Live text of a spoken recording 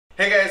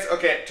Hey guys,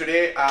 okay,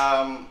 today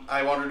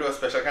I want to do a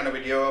special kind of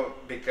video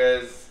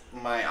because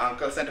my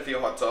uncle sent a few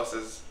hot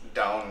sauces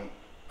down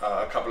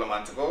a couple of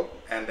months ago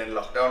and then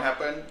lockdown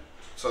happened.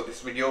 So this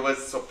video was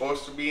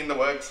supposed to be in the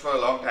works for a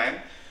long time,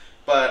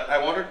 but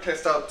I wanted to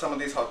test out some of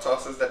these hot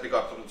sauces that we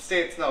got from the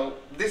States. Now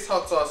this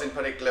hot sauce in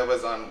particular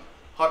was on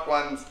Hot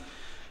Ones,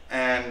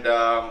 and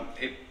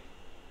it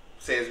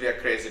says we are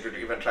crazy to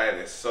even try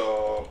this.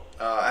 So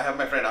I have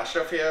my friend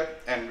Ashraf here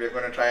and we're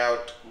going to try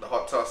out the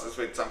hot sauces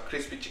with some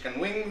crispy chicken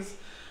wings.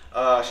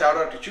 Shout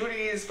out to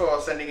Chooty's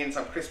for sending in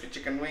some crispy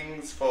chicken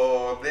wings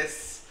for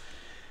this,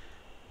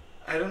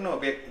 I don't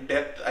know,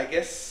 depth I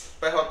guess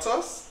by hot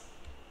sauce.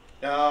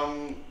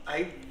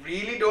 I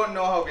really don't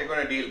know how we're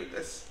going to deal with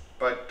this,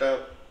 but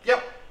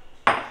yeah,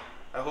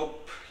 I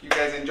hope you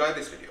guys enjoy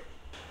this video.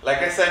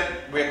 Like I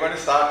said, we're going to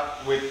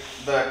start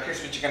with the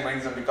crispy chicken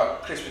wings, and we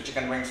got crispy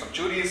chicken wings from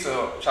Chooty,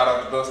 so shout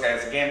out to those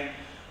guys again.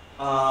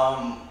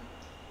 I'm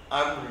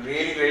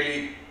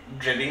really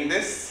dreading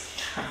this.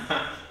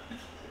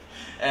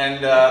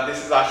 And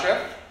this is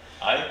Ashraf.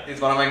 Hi.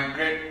 He's one of my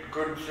great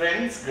good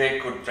friends.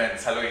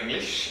 Hello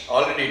English.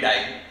 Already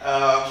dying.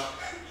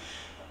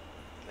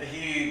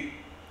 He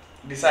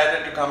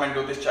decided to come and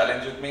do this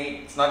challenge with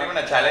me. It's not even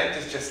a challenge,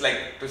 it's just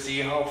like to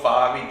see how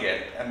far we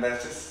get, and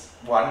there's just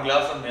one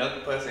glass of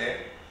milk per se.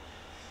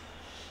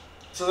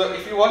 So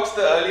if you watch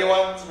the earlier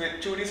ones with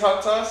Chooty's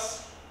hot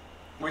sauce,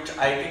 which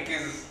I think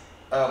is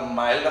a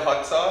milder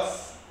hot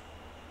sauce,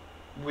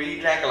 we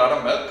drank a lot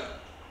of milk.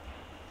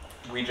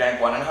 We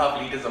drank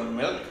 1.5 liters of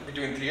milk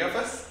between 3 of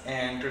us,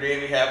 and today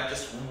we have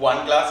just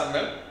 1 glass of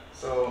milk,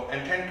 so,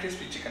 and 10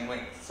 crispy chicken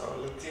wings. So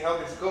let's see how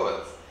this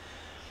goes.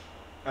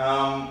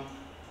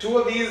 2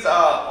 of these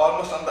are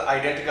almost on the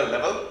identical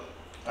level.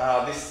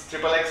 This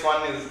XXX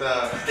one is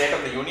the State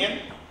of the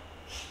Union.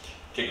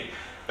 Kidding,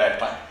 bad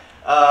pun.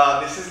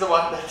 This is the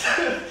one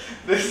that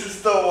this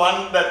is the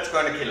one that's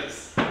going to kill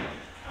us. Oh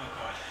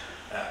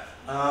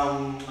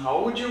god.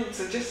 How would you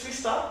suggest we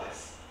start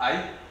this?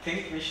 I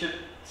think we should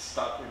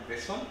start with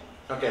this one.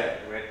 Okay.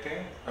 The red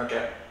thing.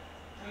 Okay.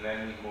 And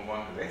then move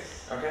on to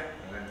this. Okay.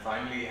 And then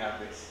finally have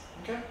this.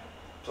 Okay.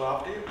 So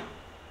after you.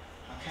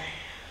 Okay.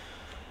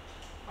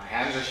 My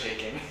hands are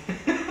shaking.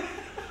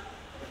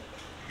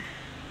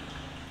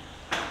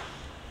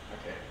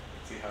 Okay,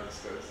 let's see how this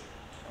goes.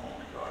 Oh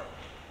my god.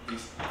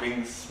 These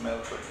wings smell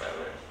good, by the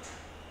way.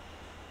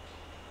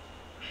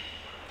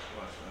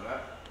 Want to smell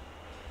that?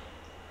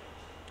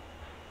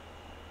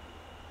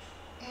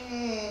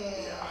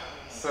 Yeah.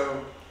 So,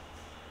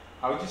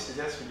 how would you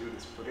suggest we do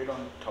this? Put it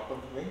on top of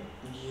the wing?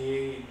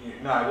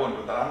 Yeah. No, I won't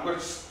do that. I'm going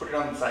to just put it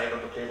on the side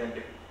of the plate and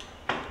dip.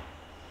 Okay.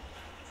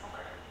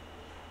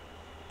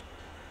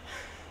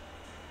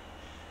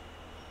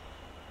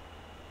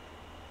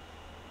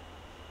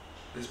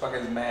 This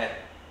fucker is mad.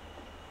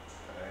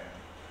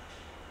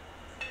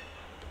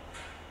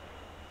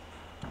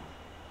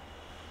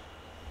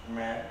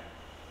 Mad.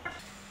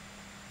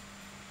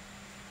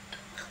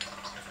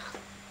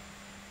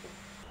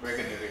 We're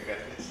gonna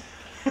regret this.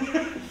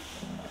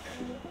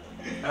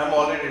 I'm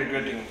already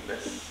regretting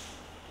this.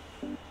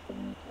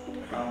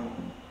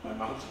 My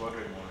mouth's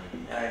watering already.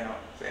 Yeah, I know.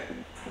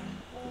 Same.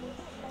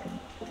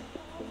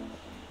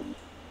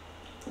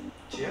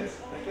 Cheers,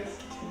 I guess.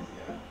 Cheers,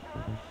 yeah.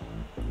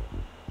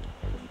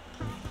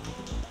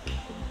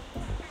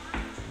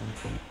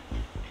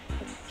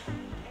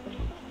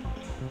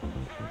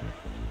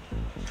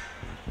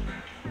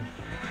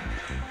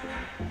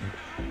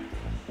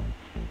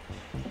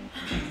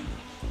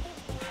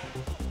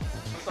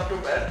 It's not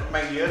too bad, but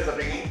my ears are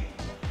ringing.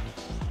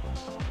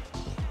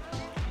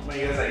 My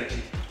ears are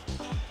itchy.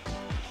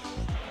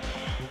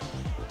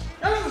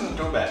 This isn't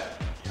too bad.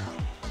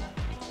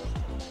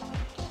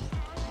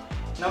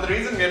 Now the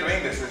reason we are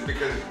doing this is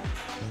because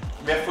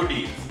we are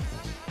foodies.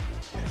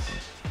 Yes.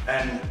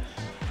 And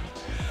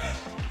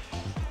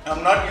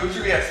I'm not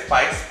usually a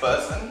spice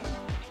person.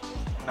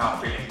 Now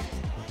I'm feeling.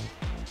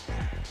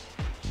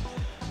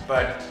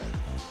 But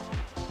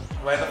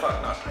why the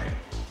fuck not, right?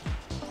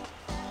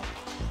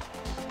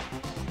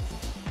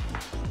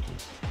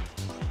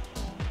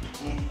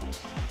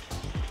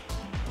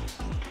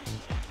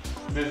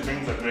 These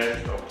wings are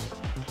great though.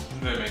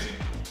 They're amazing.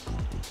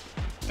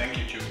 Thank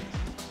you, Chooty.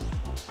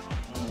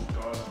 Oh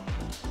god.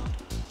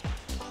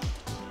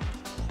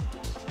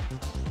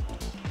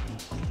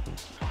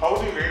 How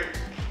do you rate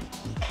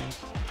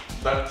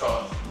that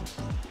sauce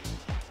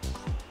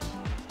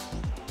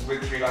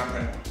with Sri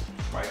Lankan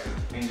spices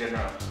in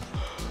general?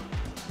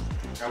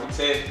 I would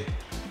say it's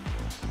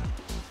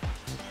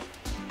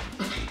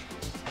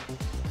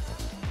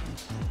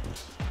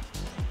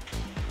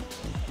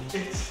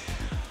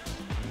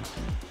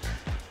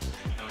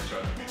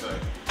sorry.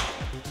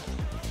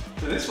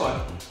 So this one,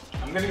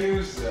 I'm gonna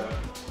use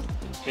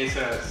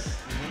Quesa's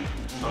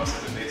sauce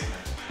as a base.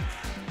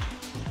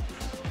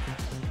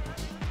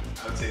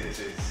 I would say this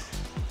is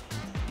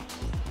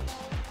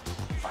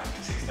 5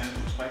 to 6 times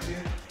more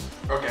spicier.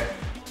 Okay.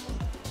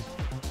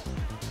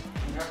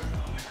 Oh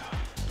my god.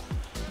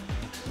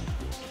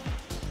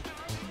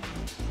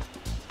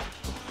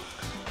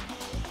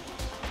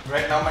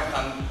 Right now my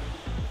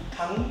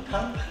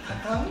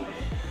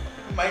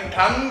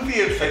tongue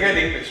feels. Forget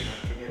English, man.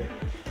 Forget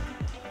English.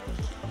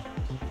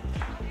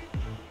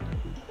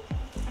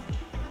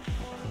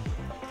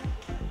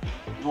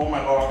 Oh my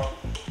god.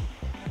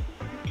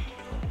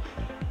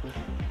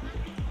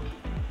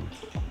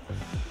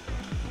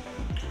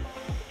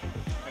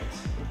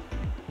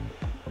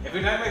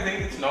 Every time I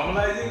think it's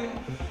normalizing,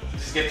 it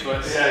just gets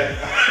worse. Yeah.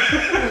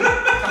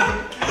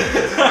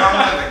 It's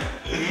normalizing.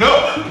 No!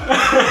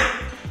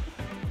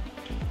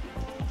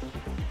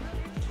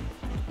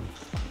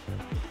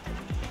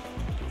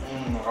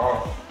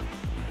 Oh.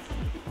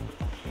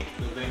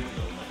 The wind.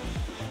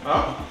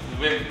 Huh?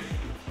 The wind.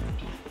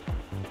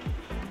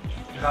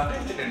 You can't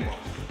taste it anymore.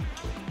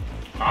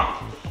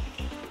 Huh?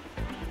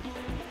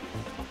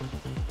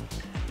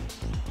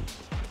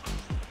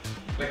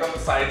 Like on the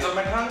sides of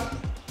my tongue,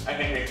 I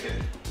can taste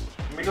it.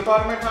 Middle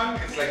part of my tongue,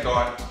 it's like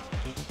gone.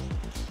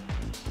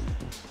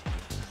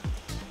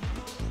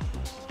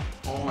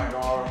 Oh my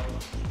god.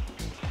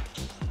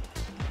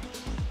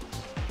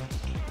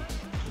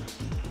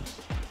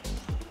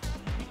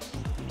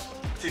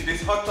 See,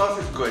 this hot sauce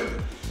is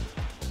good.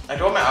 I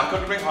told my uncle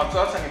to bring hot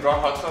sauce and he brought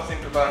hot sauce in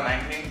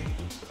 2019.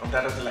 And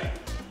that was like,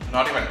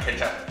 not even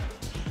ketchup.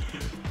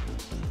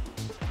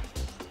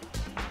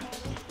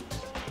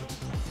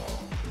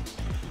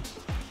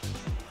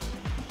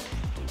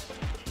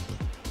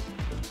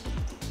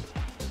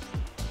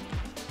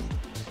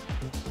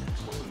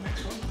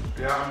 Next one?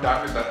 Yeah, I'm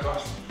done with that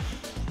sauce.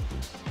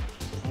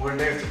 I'm going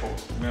to taste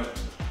it. Milk.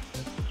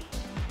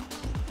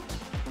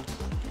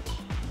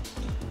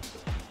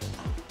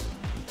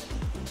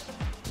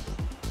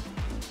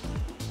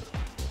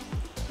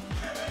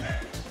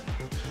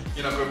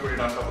 You're not going to put it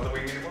on top of the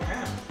wing anymore?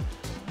 Yeah.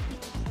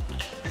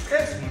 This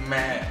guy's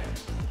mad.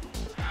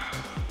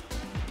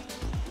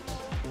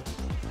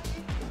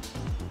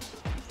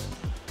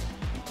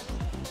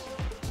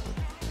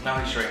 Now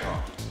he's showing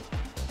off.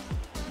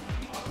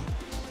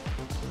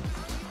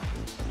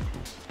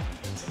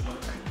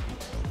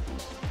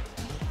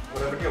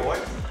 What happened to your voice?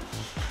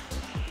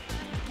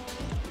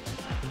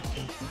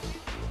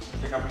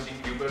 Think I'm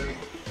eating puberty?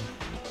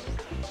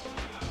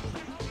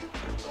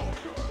 Oh my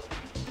god.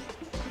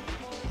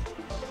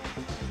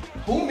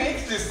 Who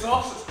makes these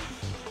sauces?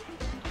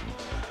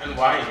 And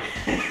why?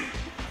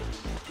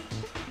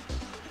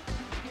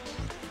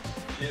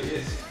 Here it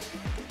is.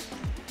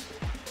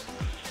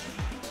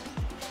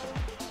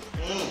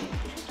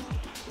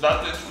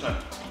 That's instant.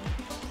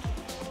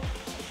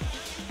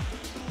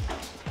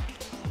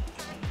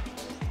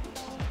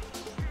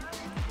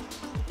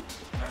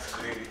 That's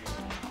crazy.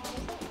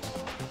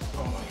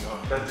 Oh my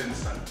god. That's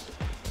instant.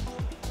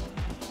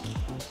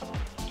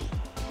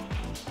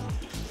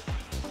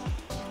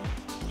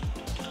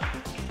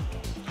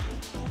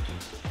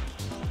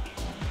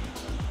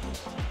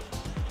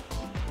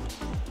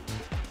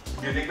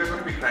 Do you think we're going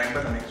to be crying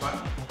by the next one?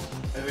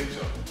 I think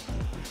so.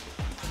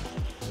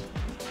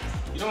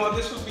 You know what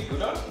this would be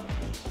good on?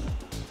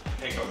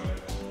 Take out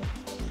like that.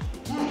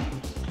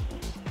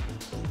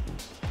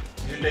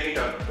 You take it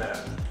up there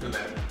to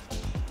them.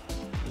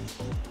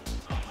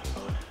 Oh my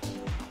god.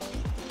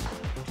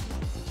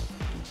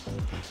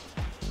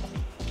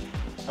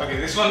 Okay,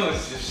 this one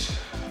was just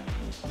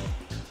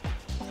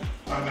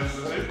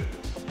Unnecessary.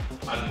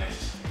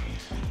 unnecessary.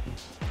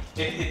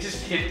 It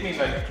just hit me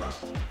like a truck.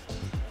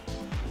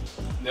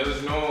 There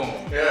was no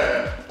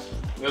Yeah.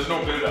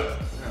 build up.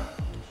 Yeah.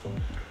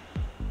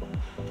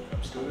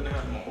 I'm still gonna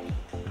have more.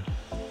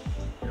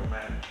 You're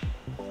mad.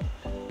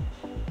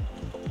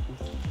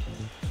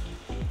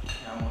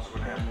 Yeah, I'm also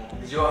going to have more.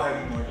 Because you're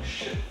having more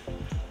shit.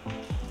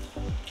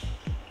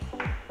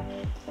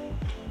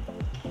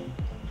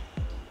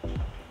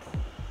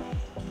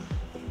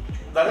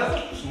 That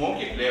has a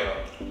smoky flavor.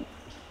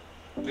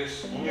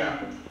 This, yeah.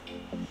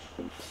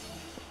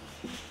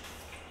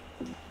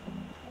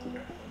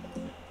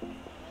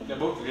 They're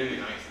both really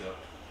nice though.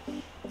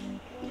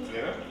 The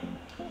flavor?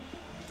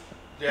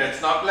 Yeah,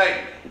 it's not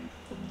like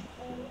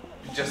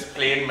just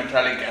plain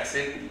metallic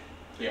acid.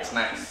 Yeah. It's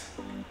nice.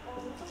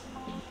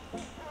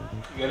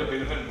 You get a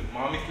bit of an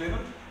umami flavor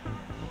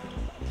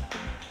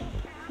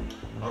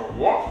Oh,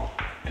 what?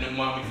 and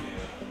umami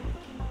flavor.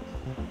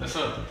 That's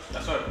what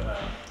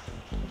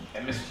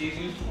MSGs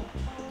used for.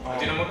 Oh.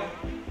 Ajinomoto?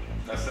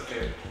 That's the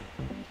flavor.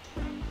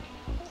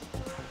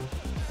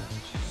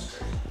 Jesus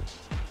Christ.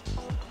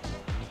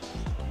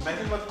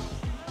 Imagine what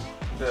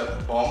the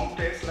bomb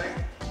tastes like.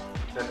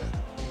 That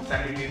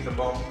insanity is the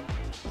bomb.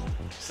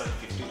 It's like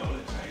 $50,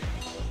 right?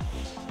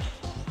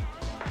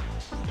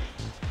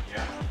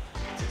 Yeah,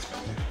 it's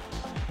expensive.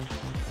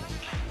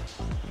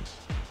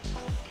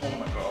 Oh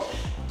my god.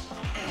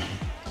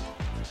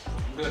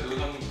 I'm gonna do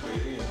something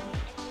crazy.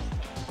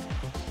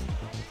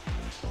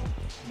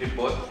 Dip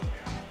both?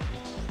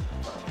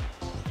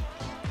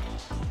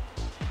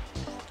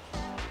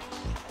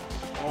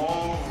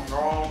 Oh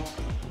no.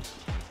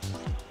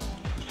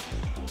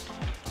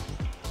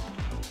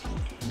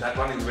 That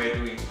one is way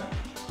too instant.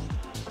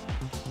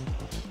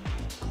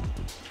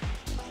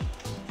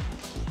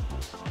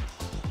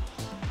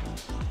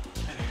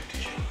 I need to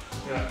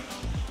Yeah.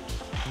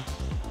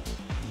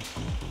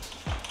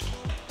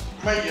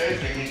 My ear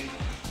is ringing.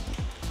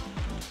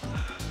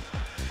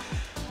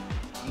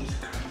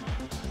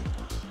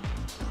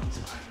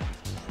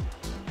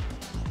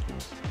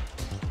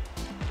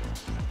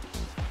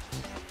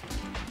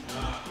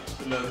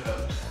 The milk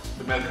helps.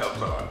 The milk helps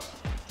a lot.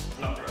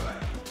 Not really.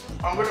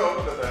 I'm going to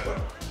open the third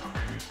one.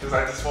 Because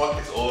I just want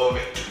this over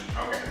with.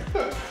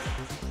 Okay.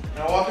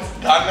 I want this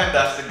done and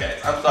dusted,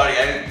 guys. I'm sorry,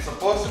 I'm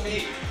supposed to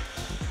be.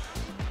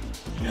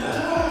 I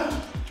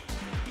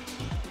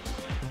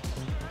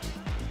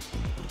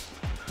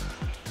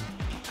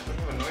don't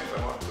even know if I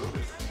want to do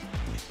this.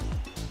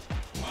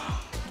 Wow.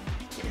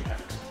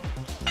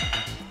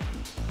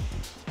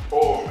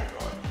 Oh my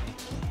god.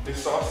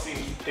 This sauce seems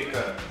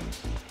thicker.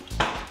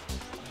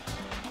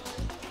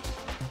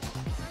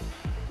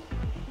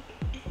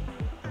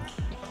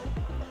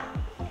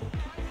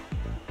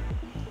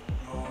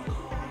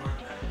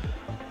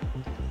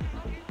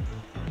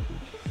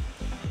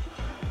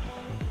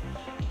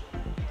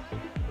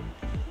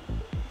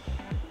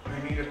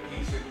 I need a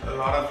piece with a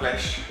lot of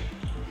flesh.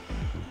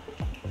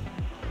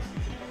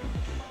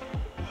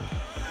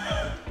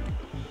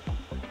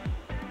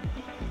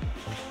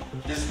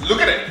 Just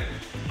look at it.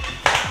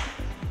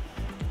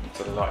 It's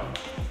a lot.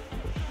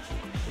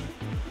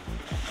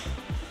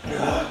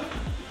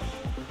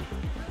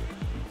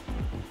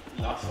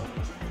 Last one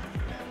was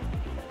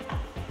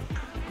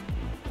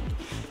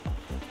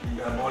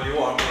grab all you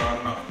want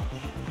around now.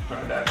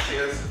 And that,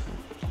 cheers.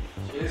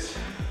 Cheers.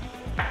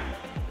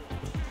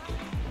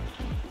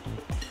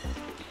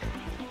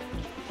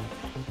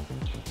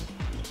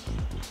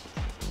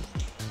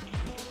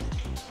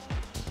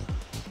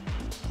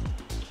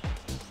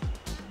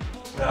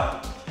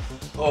 Yeah.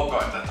 Oh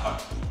god, that's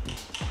hot.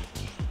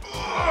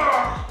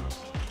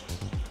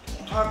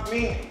 Hot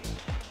me.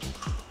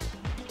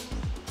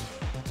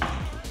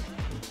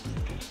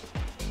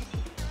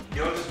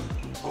 You're just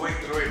going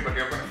through it, but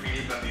you're going to feel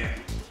it at the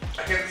end. I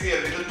can see a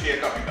little tear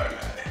coming down my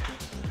eye.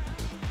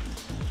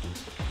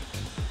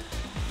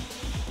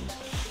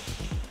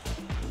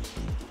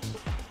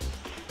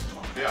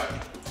 Oh, yeah.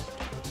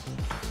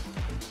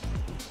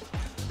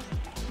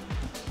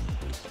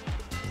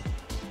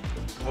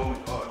 Oh my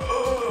god.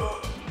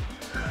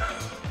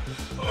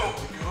 Oh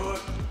my god.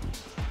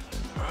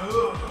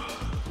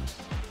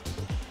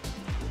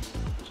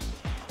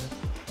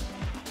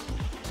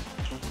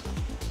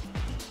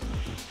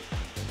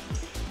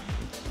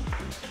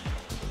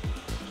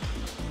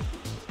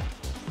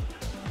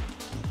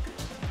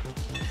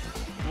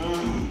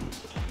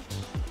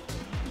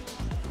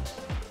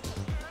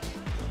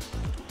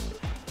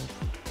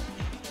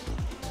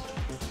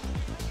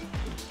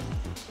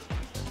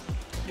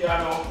 Yeah,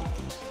 no.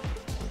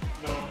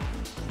 No.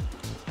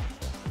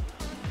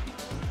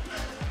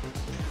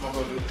 I'll go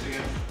do this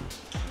again.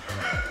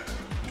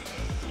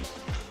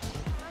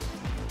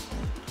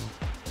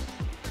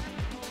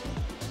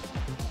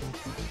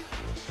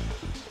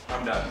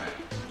 I'm done, man.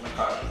 I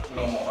can't.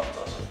 No more hot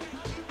sauce.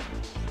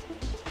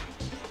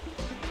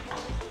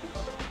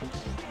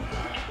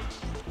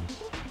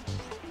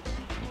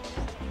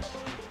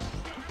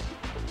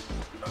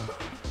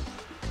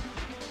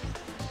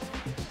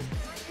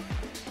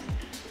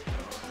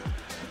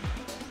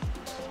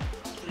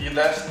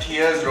 There's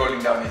tears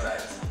rolling down his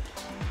eyes.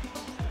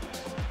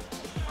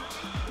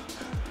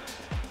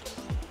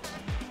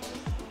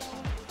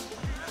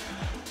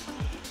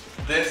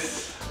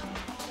 This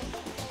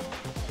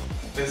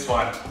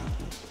one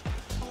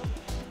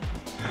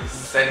is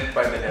sent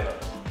by the devil.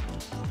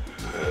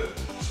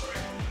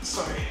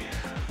 Sorry.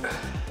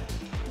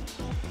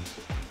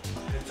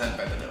 It's sent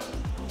by the devil.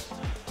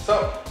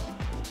 So,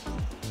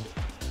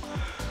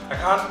 I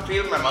can't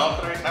feel my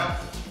mouth right now.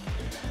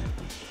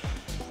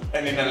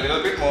 And in a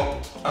little bit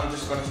more, I'm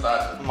just going to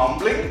start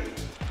mumbling.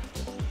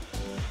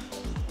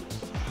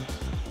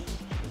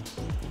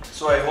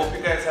 So I hope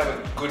you guys have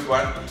a good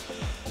one.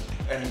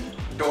 And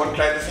don't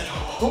try this at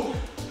home.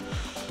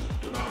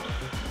 Do not.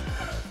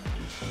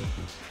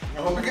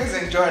 I hope you guys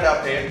enjoyed our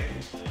play.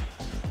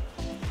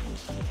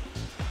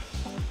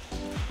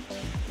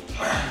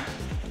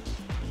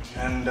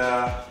 And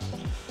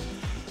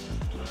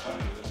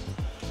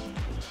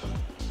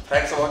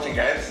thanks for watching,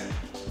 guys.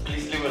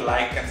 Please leave a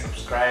like and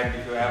subscribe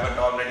if you haven't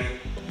already.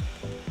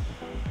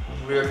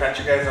 We will catch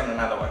you guys on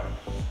another one.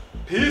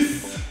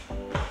 Peace!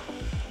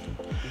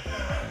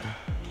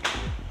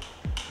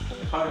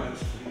 I can't even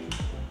sleep.